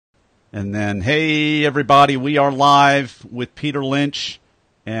And then, hey, everybody, we are live with Peter Lynch,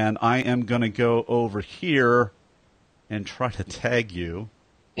 and I am going to go over here and try to tag you,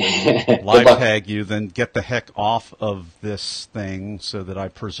 live tag you, then get the heck off of this thing so that I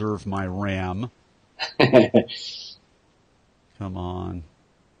preserve my RAM. Come on.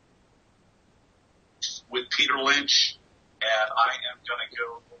 With Peter Lynch, and I am going to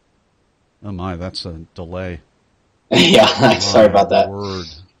go. Oh my, that's a delay. Yeah, sorry about that. Word.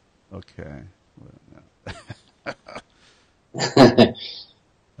 Okay.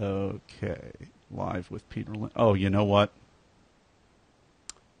 Okay. Live with Peter Lynch. Oh, you know what?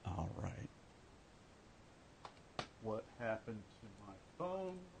 All right. What happened to my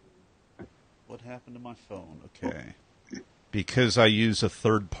phone? What happened to my phone? Okay. Because I use a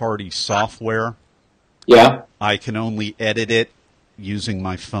third-party software, Yeah. I can only edit it using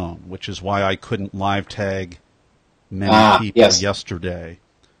my phone, which is why I couldn't live tag many people yesterday.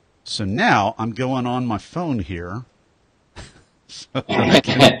 So now I'm going on my phone here so that I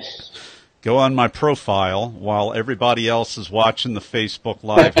can go on my profile while everybody else is watching the Facebook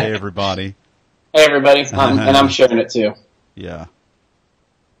Live. Hey, everybody. Hey, everybody. And I'm sharing it, too. Yeah.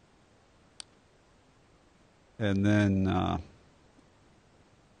 And then,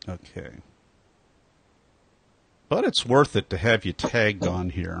 okay. But it's worth it to have you tagged on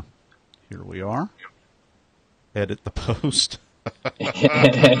here. Here we are. Edit the post.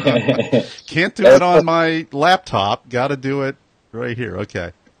 Can't do it on my laptop. Got to do it right here.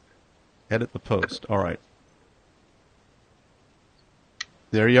 Okay. Edit the post. All right.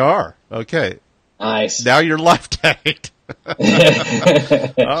 There you are. Okay. Nice. Now you're live tagged. All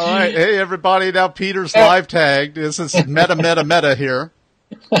right. Hey, everybody. Now Peter's live tagged. This is meta here.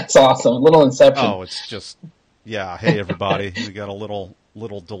 That's awesome. A little inception. Oh, it's just, yeah. Hey, everybody. We got a little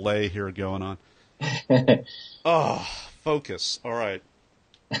delay here going on. Oh, focus. All right.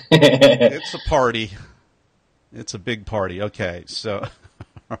 It's a party. It's a big party. Okay. So,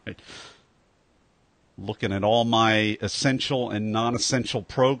 all right. Looking at all my essential and non-essential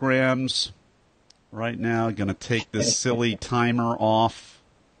programs right now. Going to take this silly timer off.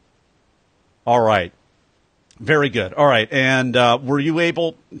 All right. Very good. All right. And were you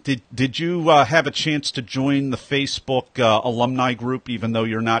able, did you have a chance to join the Facebook alumni group, even though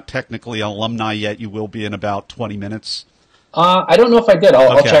you're not technically an alumni yet? You will be in about 20 minutes. I don't know if I did.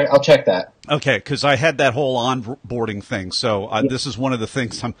 I'll check that. Okay, because I had that whole onboarding thing. So this is one of the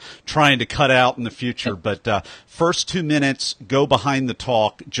things I'm trying to cut out in the future. But first 2 minutes, go behind the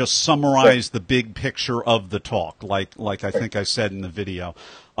talk. Just summarize the big picture of the talk, like I think I said in the video.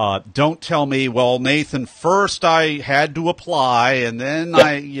 Don't tell me, well, Nathan, first I had to apply and then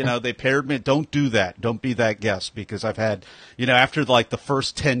they paired me. Don't do that. Don't be that guest, because I've had, after like the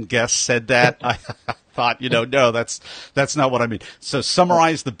first 10 guests said that, I thought, no, that's not what I mean. So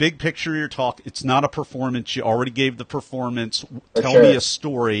summarize the big picture of your talk. It's not a performance. You already gave the performance. Tell me a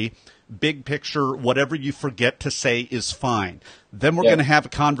story. Big picture, whatever you forget to say is fine. Then we're going to have a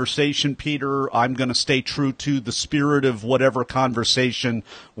conversation, Peter. I'm going to stay true to the spirit of whatever conversation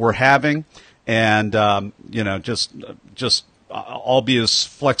we're having. And, just I'll be as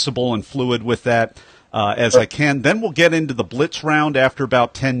flexible and fluid with that as I can. Then we'll get into the blitz round after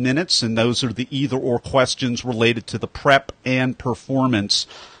about 10 minutes. And those are the either or questions related to the prep and performance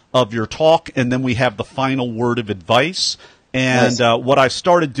of your talk. And then we have the final word of advice. And what I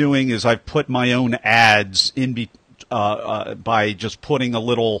started doing is I've put my own ads in by just putting a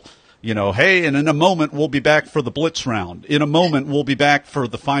little, hey, and in a moment we'll be back for the blitz round. In a moment we'll be back for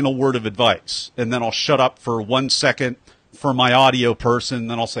the final word of advice. And then I'll shut up for 1 second for my audio person. And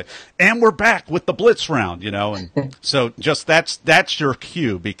then I'll say, and we're back with the blitz round, And so just that's your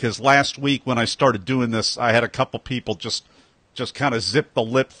cue, because last week when I started doing this, I had a couple people just kind of zip the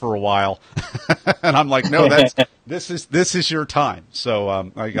lip for a while. And I'm like, no, this is your time.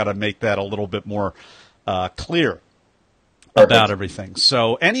 So I got to make that a little bit more clear about everything.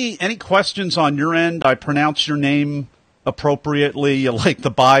 So any questions on your end? I pronounce your name appropriately. You like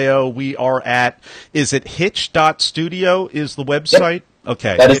the bio. We are at, is it hitch.studio is the website? Yep.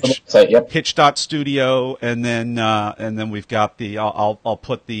 Okay. That is the website, yep. Hitch.studio. And then we've got I'll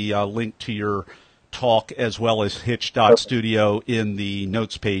put the link to your talk as well as hitch.studio in the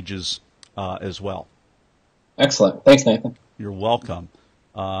notes pages as well. Excellent. Thanks, Nathan. You're welcome.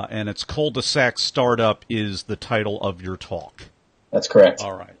 And it's Cul-de-sac Startup is the title of your talk. That's correct.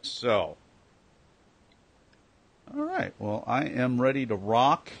 All right. So, all right. Well, I am ready to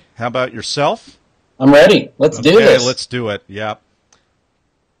rock. How about yourself? I'm ready. Let's do this. Okay, let's do it. Yep.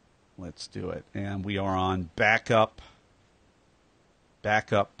 Let's do it. And we are on backup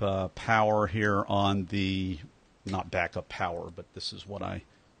power here on the, not backup power, but this is what I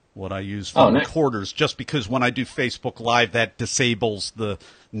what I use for recorders, just because when I do Facebook Live, that disables the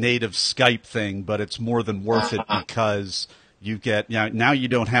native Skype thing, but it's more than worth it because you get, now you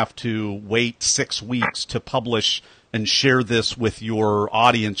don't have to wait 6 weeks to publish and share this with your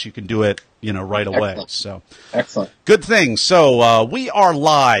audience. You can do it, right away. Excellent. So excellent. Good thing. So we are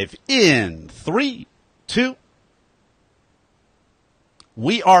live in 3, 2.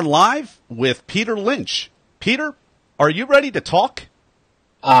 We are live with Peter Lynch. Peter, are you ready to talk?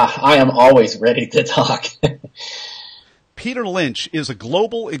 I am always ready to talk. Peter Lynch is a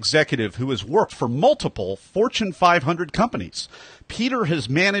global executive who has worked for multiple Fortune 500 companies. Peter has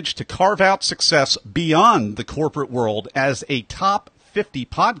managed to carve out success beyond the corporate world as a top 50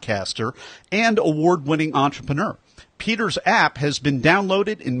 podcaster and award-winning entrepreneur. Peter's app has been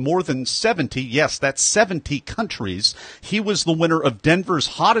downloaded in more than 70, yes, that's 70 countries. He was the winner of Denver's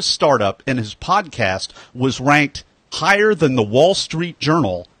hottest startup, and his podcast was ranked higher than the Wall Street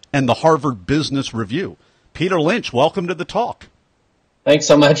Journal and the Harvard Business Review. Peter Lynch, welcome to the talk. Thanks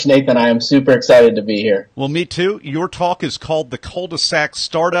so much, Nathan. I am super excited to be here. Well, me too. Your talk is called The Cul-de-Sac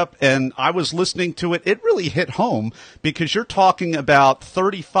Startup, and I was listening to it. It really hit home because you're talking about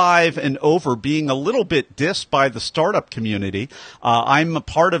 35 and over being a little bit dissed by the startup community. I'm a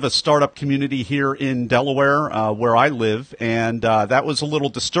part of a startup community here in Delaware, where I live, and that was a little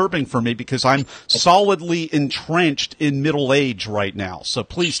disturbing for me because I'm solidly entrenched in middle age right now. So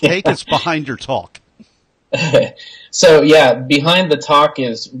please take us behind your talk. So yeah, behind the talk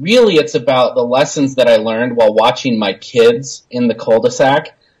is really, it's about the lessons that I learned while watching my kids in the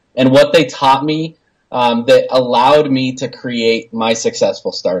cul-de-sac and what they taught me that allowed me to create my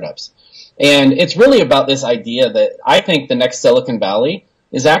successful startups. And it's really about this idea that I think the next Silicon Valley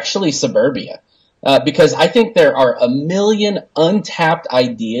is actually suburbia, because I think there are a million untapped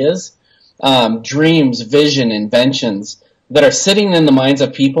ideas, dreams, vision, inventions that are sitting in the minds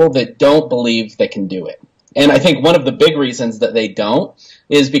of people that don't believe they can do it. And I think one of the big reasons that they don't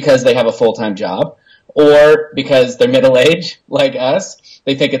is because they have a full-time job, or because they're middle-aged like us,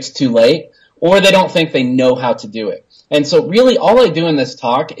 they think it's too late, or they don't think they know how to do it. And so really all I do in this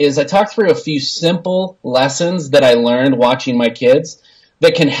talk is I talk through a few simple lessons that I learned watching my kids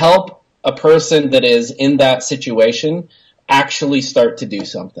that can help a person that is in that situation actually start to do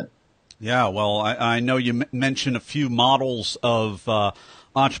something. Yeah, well, I know you mentioned a few models of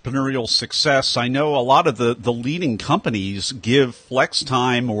entrepreneurial success. I know a lot of the leading companies give flex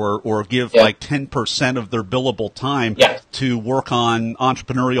time or give like 10% of their billable time to work on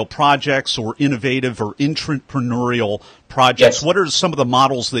entrepreneurial projects or innovative or entrepreneurial projects. Yes. What are some of the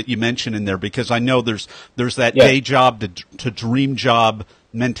models that you mentioned in there? Because I know there's that day job to dream job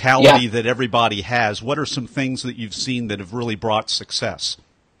mentality that everybody has. What are some things that you've seen that have really brought success?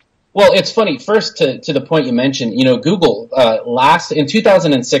 Well, it's funny. First, to the point you mentioned, Google in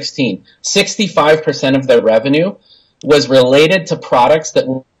 2016, 65% of their revenue was related to products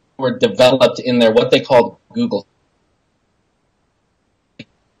that were developed in their what they called Google.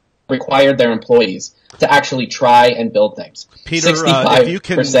 Required their employees to actually try and build things. Peter,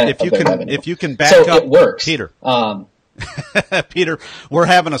 65% if you can back so up, it works. Peter. Peter, we're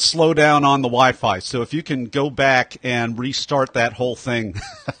having a slowdown on the Wi-Fi, so if you can go back and restart that whole thing,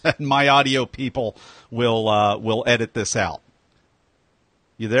 my audio people will edit this out.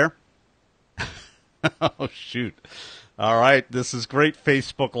 You there? Oh shoot! All right, this is great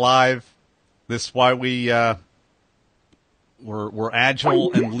Facebook Live. This is why we're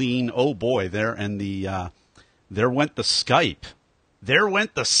agile and lean. Oh boy, there went the Skype. There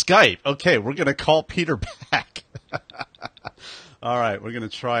went the Skype. Okay, we're gonna call Peter back. All right, we're going to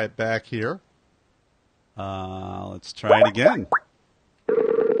try it back here. Let's try it again.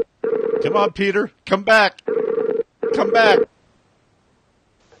 Come on, Peter. Come back. Come back.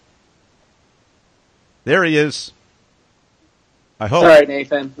 There he is. I hope. All right,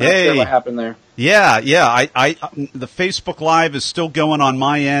 Nathan. Not hey. sure what happened there. Yeah. The Facebook Live is still going on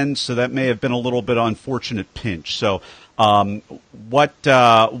my end, so that may have been a little bit unfortunate pinch. So, what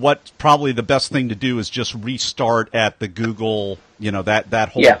probably the best thing to do is just restart at the Google, that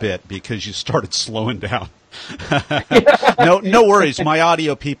whole bit, because you started slowing down. No worries. My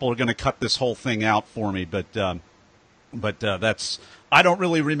audio people are going to cut this whole thing out for me, but that's, I don't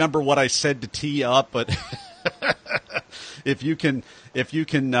really remember what I said to tee you up, but if you can,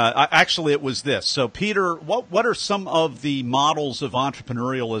 actually it was this. So Peter, what are some of the models of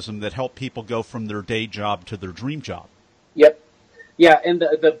entrepreneurialism that help people go from their day job to their dream job? Yep. Yeah, and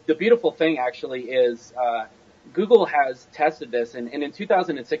the beautiful thing actually is Google has tested this, and in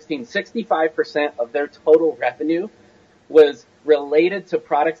 2016, 65% of their total revenue was related to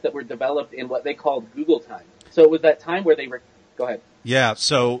products that were developed in what they called Google time. So it was that time where they were, go ahead. Yeah,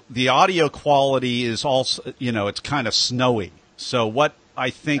 so the audio quality is also, it's kind of snowy. So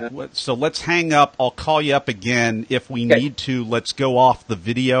so let's hang up. I'll call you up again. If we need to, let's go off the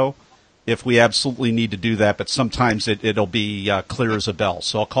video if we absolutely need to do that. But sometimes it'll be clear as a bell.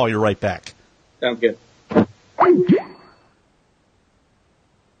 So I'll call you right back. Sounds good.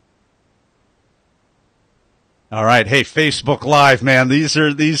 All right. Hey, Facebook Live, man. These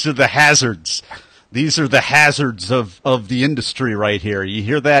are the hazards. These are the hazards of the industry right here. You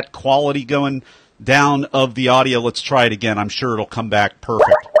hear that quality going down of the audio? Let's try it again. I'm sure it'll come back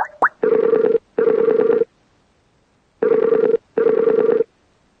perfect.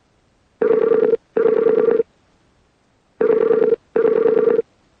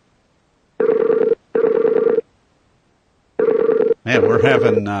 Man, we're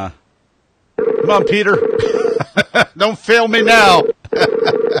having, come on, Peter. Don't fail me now.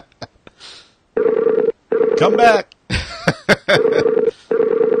 Come back.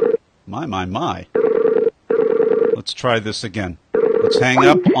 My. Let's try this again. Let's hang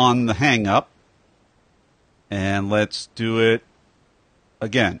up on the hang up. And let's do it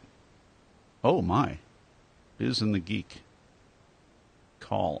again. Oh, my. Biz and the Geek.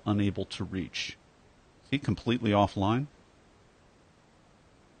 Call unable to reach. Is he completely offline?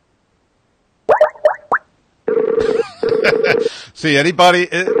 See, anybody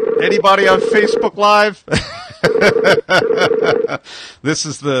on Facebook Live? This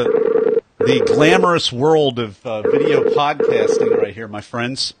is the glamorous world of video podcasting right here, my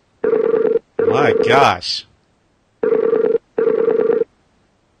friends. My gosh.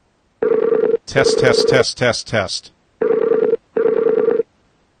 Test.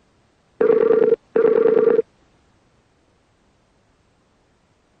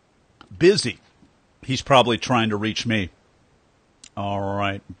 Busy. He's probably trying to reach me. All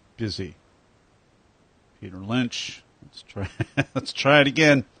right, busy. Peter Lynch. Let's try it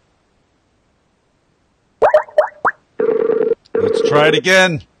again. Let's try it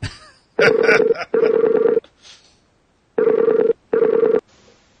again.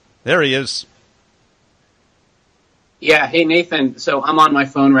 There he is. Yeah. Hey, Nathan. So I'm on my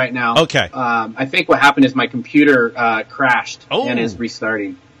phone right now. Okay. I think what happened is my computer crashed and is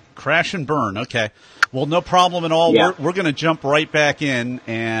restarting. Crash and burn. Okay. Well, no problem at all. Yeah. We're going to jump right back in,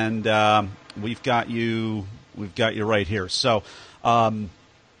 and we've got you right here. So,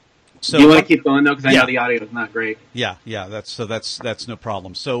 do you want to keep going though? Because I know the audio is not great. Yeah. That's no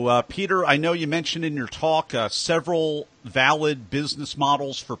problem. So, Peter, I know you mentioned in your talk several valid business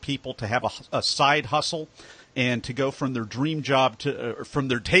models for people to have a side hustle and to go from their dream job from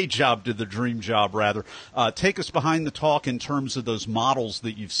their day job to the dream job, rather. Take us behind the talk in terms of those models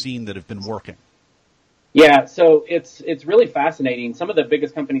that you've seen that have been working. Yeah, so it's really fascinating. Some of the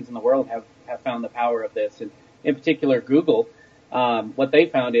biggest companies in the world have found the power of this, and in particular Google. What they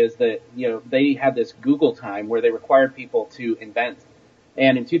found is that they had this Google time where they required people to invent,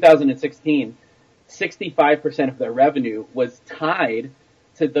 and in 2016, 65% of their revenue was tied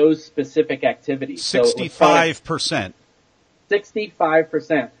to those specific activities. 65%.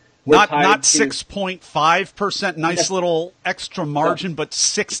 65%. Not 6.5%. Nice little extra margin, but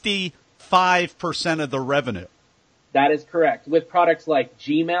 65% of the revenue. That is correct. With products like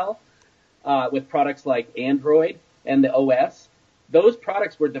Gmail, with products like Android and the OS, those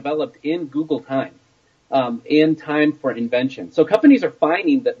products were developed in Google time, in time for invention. So companies are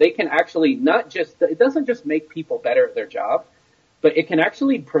finding that they can actually it doesn't just make people better at their job, but it can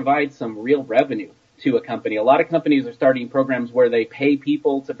actually provide some real revenue to a company. A lot of companies are starting programs where they pay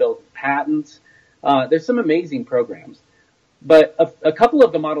people to build patents. There's some amazing programs. But a couple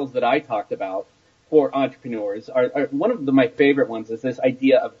of the models that I talked about for entrepreneurs are one of my favorite ones is this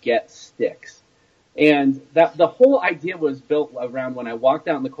idea of get sticks. And that the whole idea was built around when I walked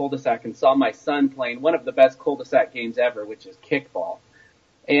out in the cul-de-sac and saw my son playing one of the best cul-de-sac games ever, which is kickball.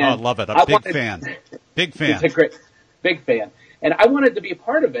 And I love it. I'm a big fan. Big fan. It's a big fan. And I wanted to be a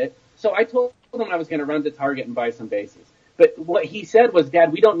part of it, so I told him I was going to run to Target and buy some bases. But what he said was,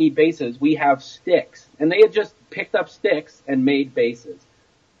 Dad, we don't need bases, we have sticks. And they had just picked up sticks and made bases.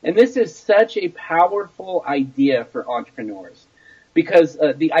 And this is such a powerful idea for entrepreneurs, because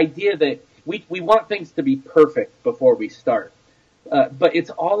the idea that we want things to be perfect before we start. But it's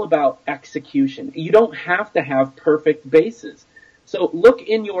all about execution. You don't have to have perfect bases. So look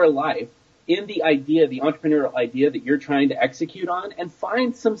in your life, in the entrepreneurial idea that you're trying to execute on, and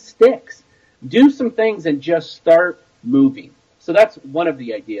find some sticks. Do some things and just start moving. So that's one of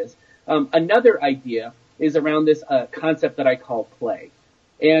the ideas. Another idea is around this concept that I call play.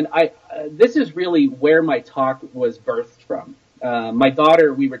 And this is really where my talk was birthed from. My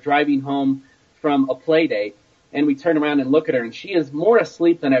daughter, we were driving home from a play date, and we turn around and look at her, and she is more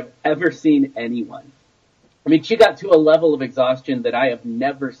asleep than I've ever seen anyone. I mean, she got to a level of exhaustion that I have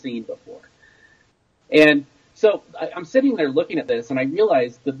never seen before. And so I'm sitting there looking at this, and I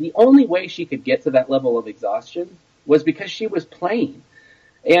realized that the only way she could get to that level of exhaustion was because she was playing.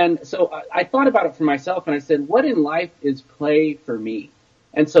 And so I thought about it for myself, and I said, what in life is play for me?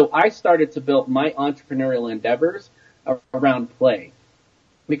 And so I started to build my entrepreneurial endeavors around play.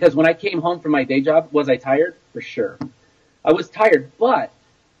 Because when I came home from my day job, was I tired? For sure. I was tired, but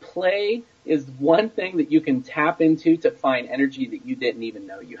play is one thing that you can tap into to find energy that you didn't even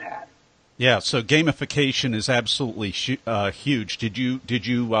know you had. Yeah, so gamification is absolutely huge. Did you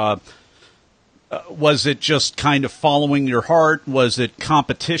was it just kind of following your heart? Was it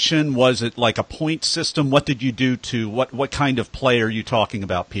competition? Was it like a point system? What did you do to, what kind of play are you talking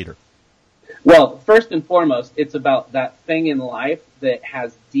about, Peter? Well, first and foremost, it's about that thing in life that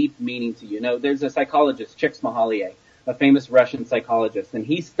has deep meaning to you. You know, there's a psychologist, Csikszentmihalyi, a famous Russian psychologist, and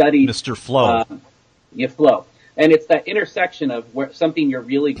he studied Mr. Flow. Flow. And it's that intersection of something you're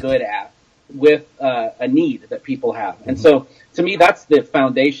really good at with a need that people have. And so to me, that's the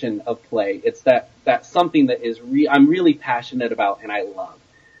foundation of play. It's that something that is I'm really passionate about and I love.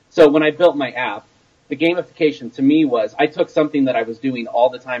 So when I built my app, the gamification to me was I took something that I was doing all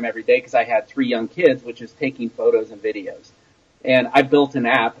the time every day because I had 3 young kids, which is taking photos and videos. And I built an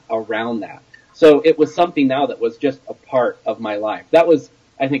app around that. So it was something now that was just a part of my life. That was,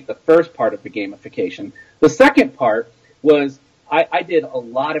 I think, the first part of the gamification. The second part was I did a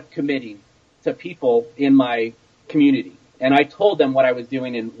lot of committing to people in my community. And I told them what I was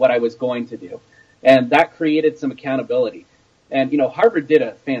doing and what I was going to do. And that created some accountability. And, you know, Harvard did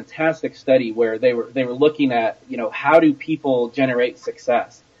a fantastic study where they were looking at, you know, how do people generate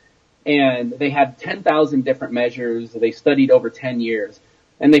success? And they had 10,000 different measures. They studied over 10 years.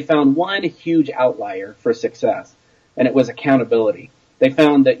 And they found one huge outlier for success. And it was accountability. They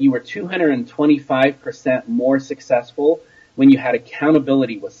found that you were 225% more successful when you had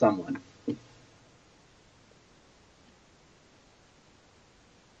accountability with someone.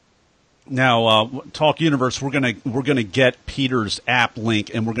 Now, Talk Universe, we're gonna get Peter's app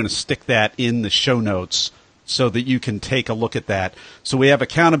link, and we're gonna stick that in the show notes so that you can take a look at that. So we have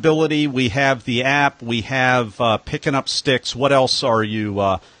accountability, we have the app, we have picking up sticks. What else are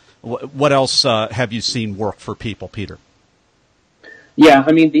you? What else have you seen work for people, Peter? Yeah,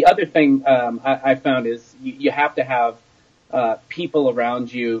 I mean, the other thing I found is you have to have people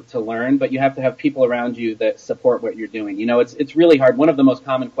around you to learn, but you have to have people around you that support what you're doing. You know, it's really hard. One of the most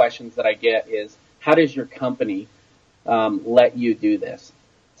common questions that I get is, how does your company let you do this?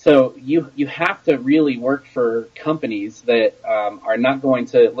 So you have to really work for companies that are not going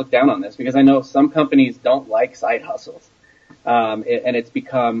to look down on this, because I know some companies don't like side hustles. And it's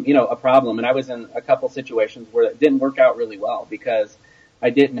become, you know, a problem. And I was in a couple situations where it didn't work out really well because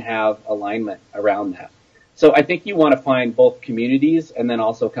I didn't have alignment around that. So I think you want to find both communities and then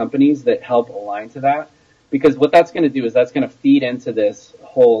also companies that help align to that, because what that's going to do is that's going to feed into this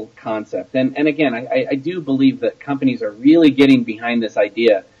whole concept. And again, I do believe that companies are really getting behind this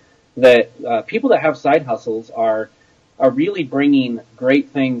idea that people that have side hustles are really bringing great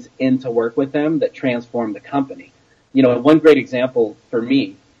things into work with them that transform the company. You know, one great example for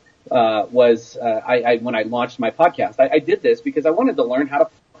me was when I launched my podcast. I did this because I wanted to learn how to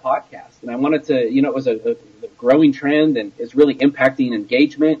podcast, and I wanted to, you know, it was a growing trend and it's really impacting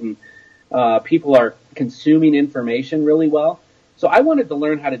engagement, and people are consuming information really well. So I wanted to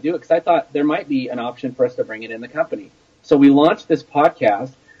learn how to do it because I thought there might be an option for us to bring it in the company. So we launched this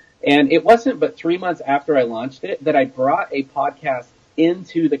podcast, and it wasn't but 3 months after I launched it that I brought a podcast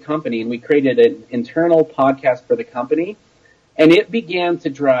into the company, and we created an internal podcast for the company, and it began to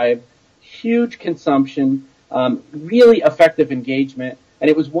drive huge consumption, really effective engagement. And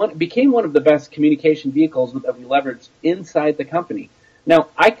it became one of the best communication vehicles that we leveraged inside the company. Now,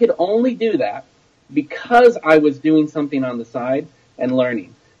 I could only do that because I was doing something on the side and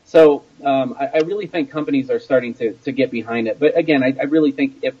learning. So I really think companies are starting to get behind it. But again, I really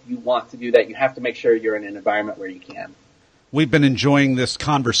think if you want to do that, you have to make sure you're in an environment where you can. We've been enjoying this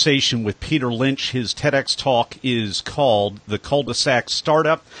conversation with Peter Lynch. His TEDx talk is called The Cul-de-Sac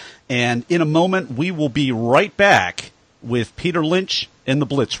Startup. And in a moment, we will be right back with Peter Lynch in the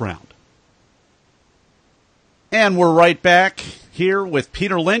Blitz Round. And we're right back here with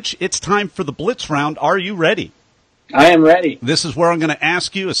Peter Lynch. It's time for the Blitz Round. Are you ready? I am ready. This is where I'm going to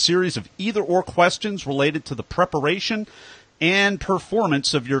ask you a series of either-or questions related to the preparation and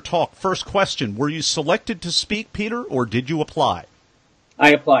performance of your talk. First question, were you selected to speak, Peter, or did you apply? I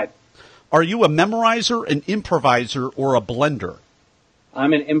applied. Are you a memorizer, an improviser, or a blender?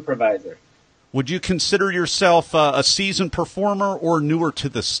 I'm an improviser. Would you consider yourself a seasoned performer or newer to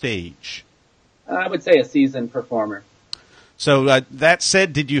the stage? I would say a seasoned performer. So that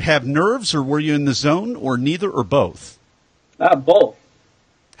said, did you have nerves, or were you in the zone, or neither, or both? Both.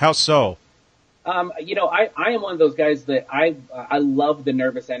 How so? I am one of those guys that I love the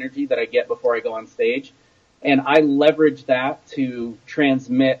nervous energy that I get before I go on stage, and I leverage that to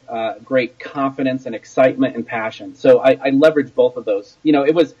transmit great confidence and excitement and passion. So I leverage both of those.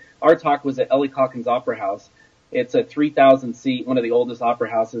 Our talk was at Ellie Calkins Opera House. It's a 3,000 seat, one of the oldest opera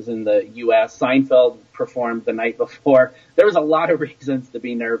houses in the U.S. Seinfeld performed the night before. There was a lot of reasons to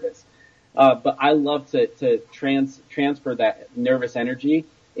be nervous. But I love to transfer that nervous energy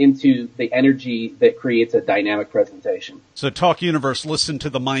into the energy that creates a dynamic presentation. So Talk Universe, listen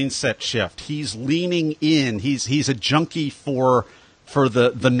to the mindset shift. He's leaning in. He's a junkie for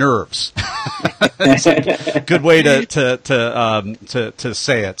the nerves. It's a good way to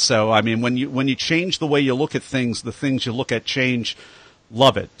say it. So I mean, when you change the way you look at things, the things you look at change.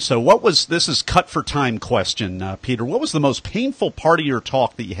 Love it. So this is cut for time question, Peter. What was the most painful part of your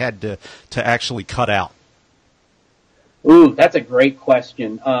talk that you had to actually cut out? Ooh, that's a great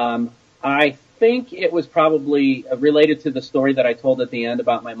question. I think it was probably related to the story that I told at the end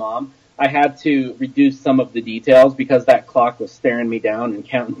about my mom. I had to reduce some of the details because that clock was staring me down and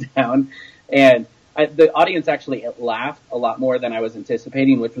counting down. And the audience actually laughed a lot more than I was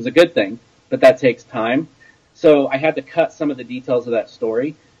anticipating, which was a good thing, but that takes time. So I had to cut some of the details of that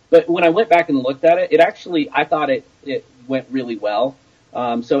story. But when I went back and looked at it, I thought it went really well.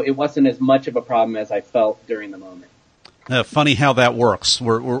 So it wasn't as much of a problem as I felt during the moment. Funny how that works.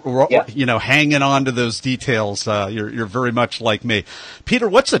 We're Yeah. hanging on to those details. You're very much like me. Peter,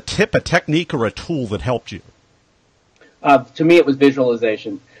 what's a tip, a technique, or a tool that helped you? To me, it was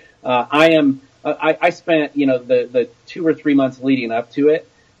visualization. I spent, the 2 or 3 months leading up to it.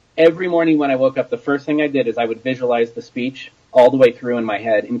 Every morning when I woke up, the first thing I did is I would visualize the speech all the way through in my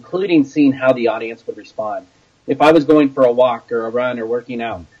head, including seeing how the audience would respond. If I was going for a walk or a run or working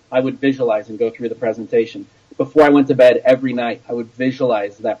out, I would visualize and go through the presentation. Before I went to bed every night, I would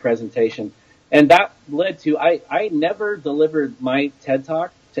visualize that presentation. And that led to, I never delivered my TED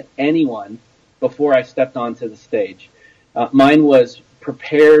Talk to anyone before I stepped onto the stage. Mine was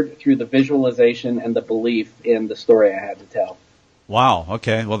prepared through the visualization and the belief in the story I had to tell. Wow.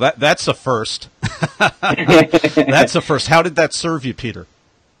 Okay. Well, that's a first. That's a first. How did that serve you, Peter?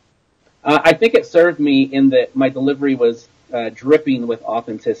 I think it served me in that my delivery was dripping with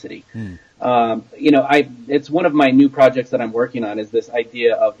authenticity. It's one of my new projects that I'm working on is this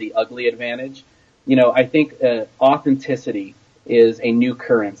idea of the ugly advantage. I think authenticity is a new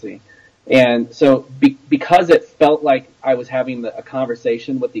currency. And so because it felt like I was having a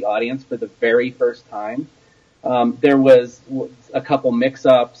conversation with the audience for the very first time, there was a couple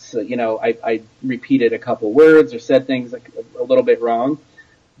mix-ups. I repeated a couple words or said things a little bit wrong.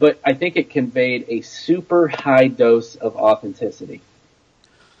 But I think it conveyed a super high dose of authenticity.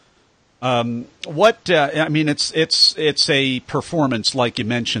 It's a performance like you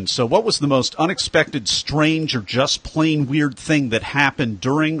mentioned. So what was the most unexpected, strange, or just plain weird thing that happened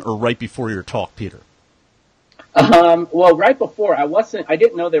during or right before your talk, Peter? Well, right before, I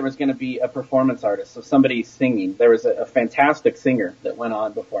didn't know there was going to be a performance artist, so somebody singing. There was a fantastic singer that went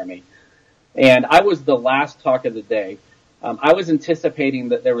on before me. And I was the last talk of the day. I was anticipating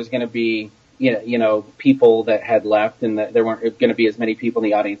that there was going to be, people that had left and that there weren't going to be as many people in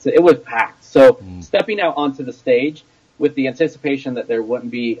the audience. It was packed. So stepping out onto the stage with the anticipation that there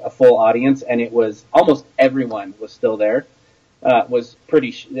wouldn't be a full audience, and it was almost everyone was still there, that was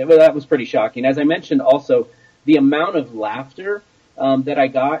pretty shocking. As I mentioned, also the amount of laughter that I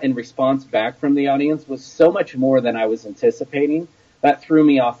got in response back from the audience was so much more than I was anticipating. That threw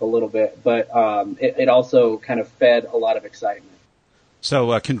me off a little bit, but it also kind of fed a lot of excitement.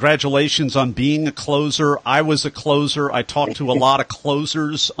 So congratulations on being a closer. I was a closer. I talked to a lot of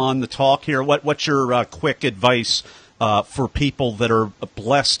closers on the talk here. What's your quick advice for people that are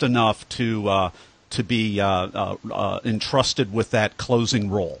blessed enough to be entrusted with that closing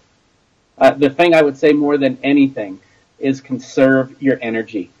role? The thing I would say more than anything is conserve your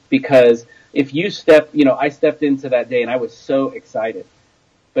energy, because if you I stepped into that day and I was so excited,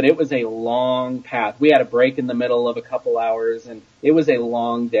 but it was a long path. We had a break in the middle of a couple hours and it was a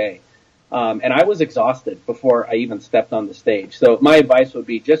long day. And I was exhausted before I even stepped on the stage. So my advice would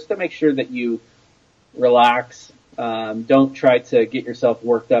be just to make sure that you relax. Don't try to get yourself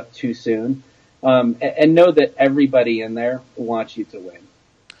worked up too soon. And know that everybody in there wants you to win.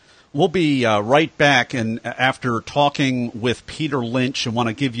 We'll be right back, and after talking with Peter Lynch, I want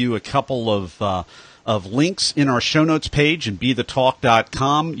to give you a couple of of links in our show notes page and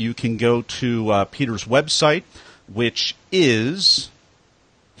bethetalk.com. You can go to Peter's website, which is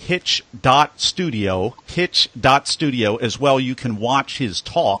hitch.studio, as well. You can watch his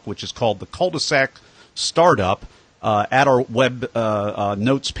talk, which is called The Cul-de-sac Startup, at our web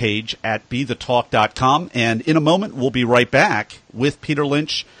notes page at bethetalk.com. And in a moment, we'll be right back with Peter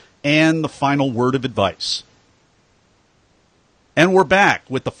Lynch and the final word of advice. And we're back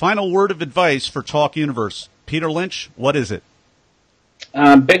with the final word of advice for Talk Universe. Peter Lynch, what is it?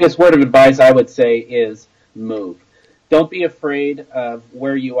 Biggest word of advice I would say is move. Don't be afraid of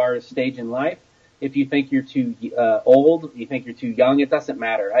where you are at a stage in life. If you think you're too old, you think you're too young, it doesn't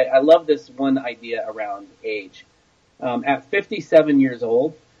matter. I love this one idea around age. At 57 years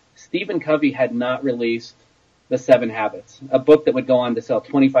old, Stephen Covey had not released The 7 Habits, a book that would go on to sell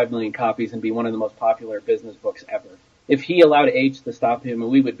 25 million copies and be one of the most popular business books ever. If he allowed age to stop him,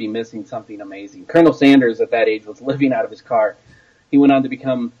 we would be missing something amazing. Colonel Sanders at that age was living out of his car. He went on to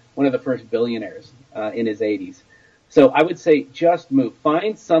become one of the first billionaires in his 80s. So I would say just move.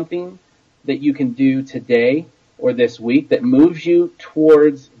 Find something that you can do today or this week that moves you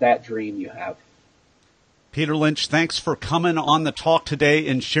towards that dream you have. Peter Lynch, thanks for coming on the talk today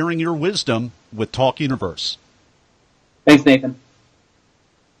and sharing your wisdom with Talk Universe. Thanks, Nathan.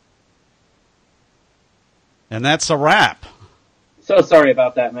 And that's a wrap. So sorry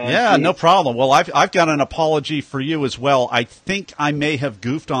about that, man. Yeah, Jeez. no problem. Well, I've got an apology for you as well. I think I may have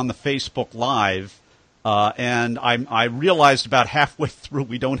goofed on the Facebook Live, and I realized about halfway through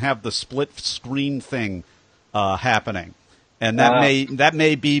we don't have the split screen thing happening, and that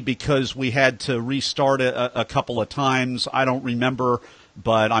may be because we had to restart it a couple of times. I don't remember,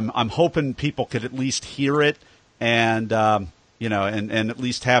 but I'm hoping people could at least hear it and and at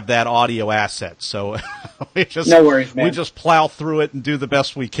least have that audio asset. So no worries, man. We just plow through it and do the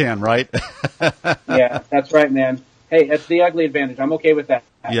best we can, right? Yeah, that's right, man. Hey, that's the ugly advantage. I'm okay with that.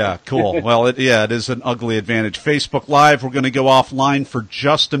 Yeah, cool. Well, it is an ugly advantage. Facebook Live, we're going to go offline for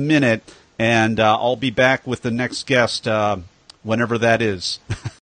just a minute, and I'll be back with the next guest whenever that is.